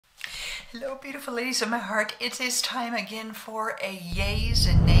Hello, beautiful ladies of my heart. It is time again for a yays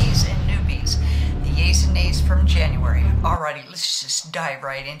and nays and newbies. The yays and nays from January. Alrighty, let's just dive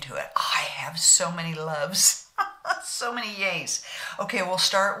right into it. I have so many loves, so many yays. Okay, we'll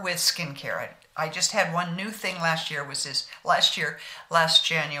start with skincare. I just had one new thing last January.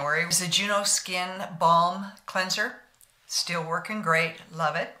 It was the Juno Skin Balm Cleanser. Still working great,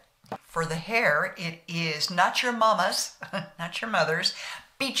 love it. For the hair, it is not your mama's, not your mother's,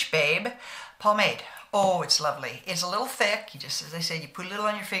 Beach Babe pomade. Oh, it's lovely. It's a little thick. You just, as I said, you put a little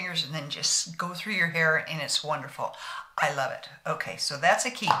on your fingers and then just go through your hair and it's wonderful. I love it. Okay, so that's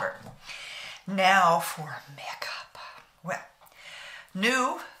a keeper. Now for makeup. Well,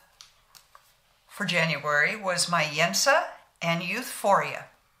 new for January was my Yensa and Foria.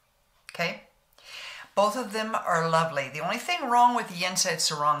 Okay? Both of them are lovely. The only thing wrong with Yensa, it's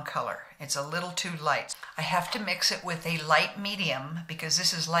the wrong color. It's a little too light. I have to mix it with a light medium because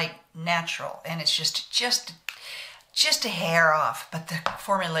this is light natural and it's just a hair off, but the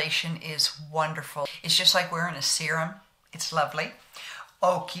formulation is wonderful. It's just like wearing a serum. It's lovely.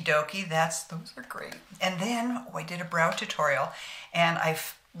 Okie dokie, those are great. And then I did a brow tutorial and I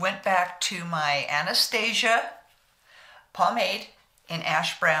went back to my Anastasia pomade in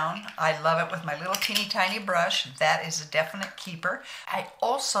ash brown. I love it with my little teeny tiny brush. That is a definite keeper. I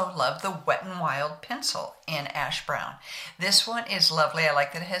also love the Wet n Wild pencil in ash brown. This one is lovely. I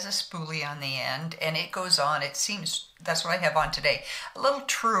like that it has a spoolie on the end and it goes on. It seems, that's what I have on today, a little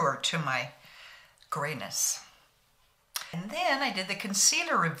truer to my grayness. And then I did the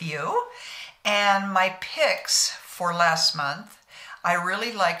concealer review and my picks for last month. I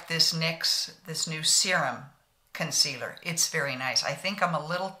really liked this NYX, this new serum concealer. It's very nice. I think I'm a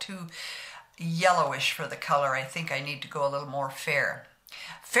little too yellowish for the color. I think I need to go a little more fair.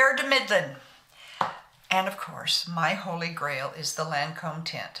 Fair to Midland. And of course, my holy grail is the Lancome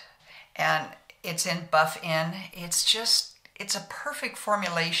tint. And it's in Buff In. It's a perfect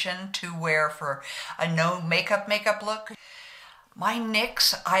formulation to wear for a no makeup look. My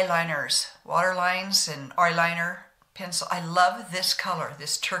NYX eyeliners, waterlines and eyeliner pencil. I love this color,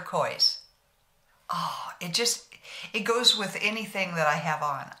 this turquoise. Oh, it goes with anything that I have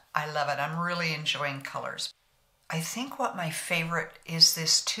on. I love it. I'm really enjoying colors. I think what my favorite is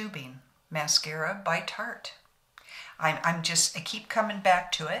this tubing mascara by Tarte. I keep coming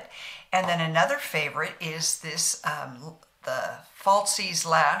back to it. And then another favorite is this, the Falsies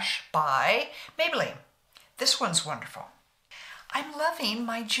Lash by Maybelline. This one's wonderful. I'm loving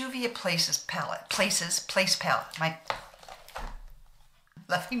my Juvia Place palette.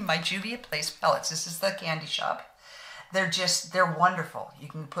 Loving my Juvia Place palettes. This is the candy shop. They're wonderful. You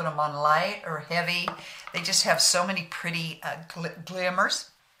can put them on light or heavy. They just have so many pretty glimmers.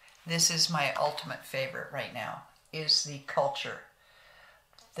 This is my ultimate favorite right now, is the Culture,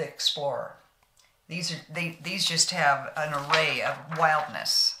 the Explorer. These just have an array of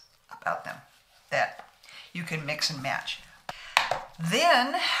wildness about them that you can mix and match.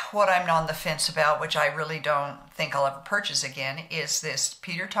 Then, what I'm on the fence about, which I really don't think I'll ever purchase again, is this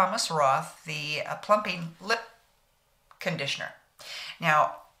Peter Thomas Roth, the Plumping Lip Conditioner.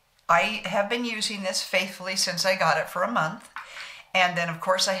 Now, I have been using this faithfully since I got it for a month. And then, of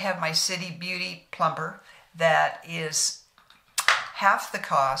course, I have my City Beauty Plumper that is half the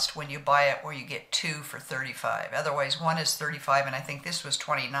cost when you buy it, where you get two for $35. Otherwise, one is $35, and I think this was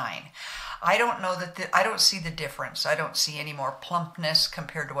 $29. I don't know that I don't see the difference. I don't see any more plumpness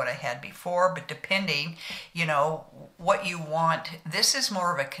compared to what I had before, but depending, you know, what you want. This is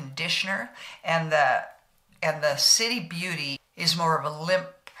more of a conditioner, and the City Beauty is more of a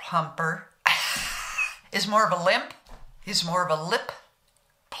lip plumper. is more of a lip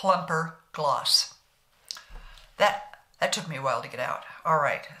plumper gloss. That took me a while to get out. All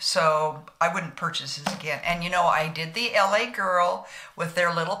right, so I wouldn't purchase this again. And you know, I did the LA Girl with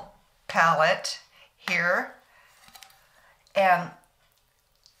their little palette here, and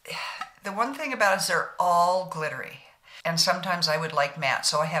the one thing about it is they're all glittery, and sometimes I would like matte,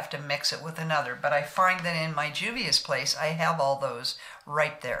 so I have to mix it with another, but I find that in my Juvia's Place I have all those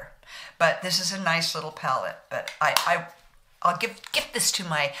right there. But this is a nice little palette, but I'll give this to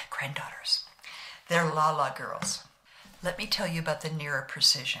my granddaughters. They're La girls. Let me tell you about the Nearer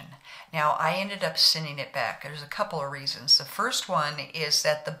Precision. Now, I ended up sending it back. There's a couple of reasons. The first one is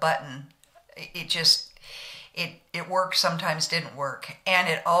that the button, it worked, sometimes didn't work, and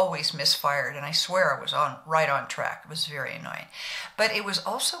it always misfired, and I swear I was right on track. It was very annoying. But it was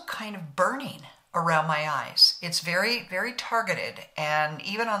also kind of burning around my eyes. It's very, very targeted, and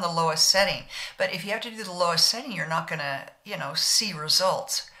even on the lowest setting. But if you have to do the lowest setting, you're not going to, see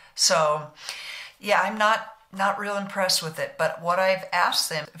results. So, yeah, I'm not not real impressed with it, but what I've asked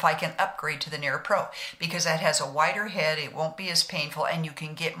them if I can upgrade to the Near Pro, because that has a wider head, it won't be as painful, and you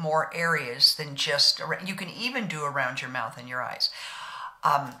can get more areas than just around. You can even do around your mouth and your eyes.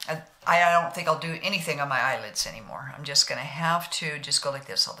 I don't think I'll do anything on my eyelids anymore. I'm just going to have to just go like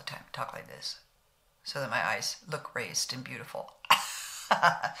this all the time, talk like this, so that my eyes look raised and beautiful.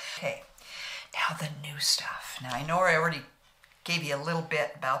 Okay, now the new stuff. Now I know I already gave you a little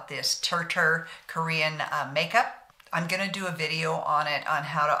bit about this Turqouise Korean makeup. I'm going to do a video on it, on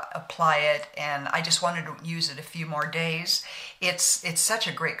how to apply it, and I just wanted to use it a few more days. It's such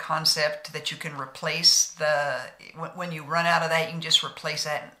a great concept that you can replace when you run out of that, you can just replace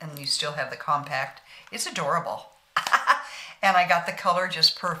that and you still have the compact. It's adorable. And I got the color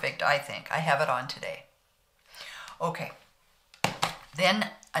just perfect, I think. I have it on today. Okay. Then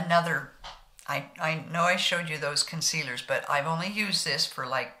another, I know I showed you those concealers, but I've only used this for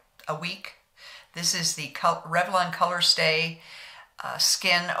like a week. This is the Revlon Colorstay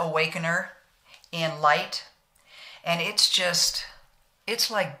Skin Awakener in light. And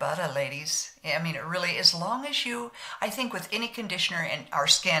it's like butter, ladies. I mean, it really, as long as you, I think with any conditioner in our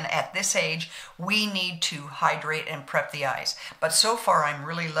skin at this age, we need to hydrate and prep the eyes. But so far, I'm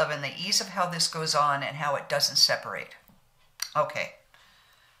really loving the ease of how this goes on and how it doesn't separate. Okay.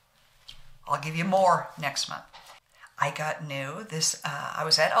 I'll give you more next month. I got new. I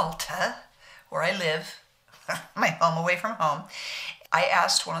was at Ulta, where I live, my home away from home. I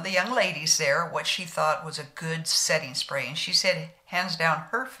asked one of the young ladies there what she thought was a good setting spray, and she said, hands down,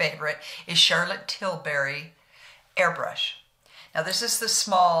 her favorite is Charlotte Tilbury Airbrush. Now, this is the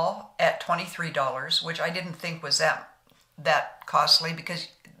small at $23, which I didn't think was that costly, because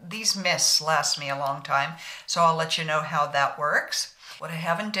these mists last me a long time, so I'll let you know how that works. What I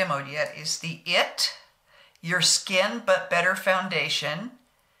haven't demoed yet is the Your Skin But Better Foundation.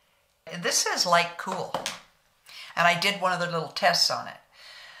 This says light cool, and I did one of the little tests on it.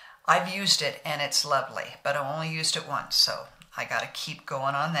 I've used it and it's lovely, but I've only used it once, so I got to keep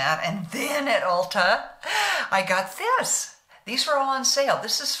going on that. And then at Ulta, I got this. These were all on sale.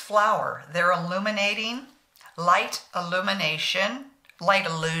 This is Flower. They're illuminating, light illumination, light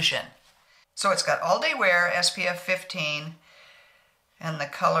illusion. So it's got all day wear, SPF 15, and the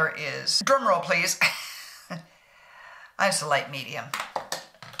color is, drum roll please, it's a light medium.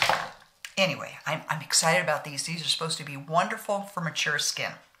 Anyway, I'm excited about these. These are supposed to be wonderful for mature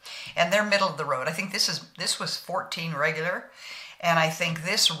skin. And they're middle of the road. I think this was 14 regular, and I think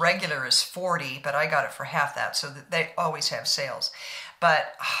this regular is 40, but I got it for half that, so they always have sales.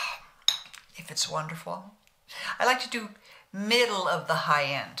 But if it's wonderful, I like to do middle of the high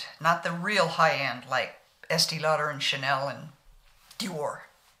end, not the real high end like Estee Lauder and Chanel and Dior.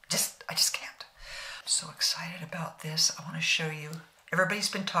 I just can't. I'm so excited about this. I want to show you. Everybody's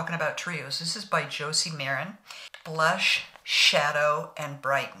been talking about trios. This is by Josie Marin. Blush, shadow, and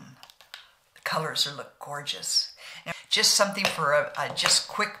brighten. The colors look gorgeous. Now, just something for a just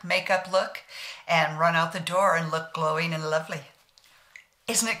quick makeup look and run out the door and look glowing and lovely.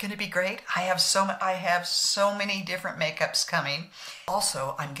 Isn't it going to be great? I have so many different makeups coming.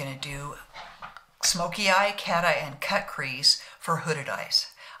 Also, I'm going to do smoky eye, cat eye, and cut crease for hooded eyes.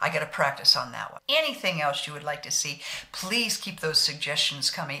 I got to practice on that one. Anything else you would like to see, please keep those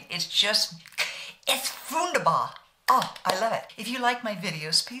suggestions coming. It's wunderbar. Oh, I love it. If you like my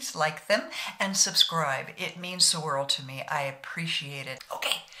videos, please like them and subscribe. It means the world to me. I appreciate it.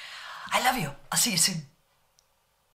 Okay, I love you. I'll see you soon.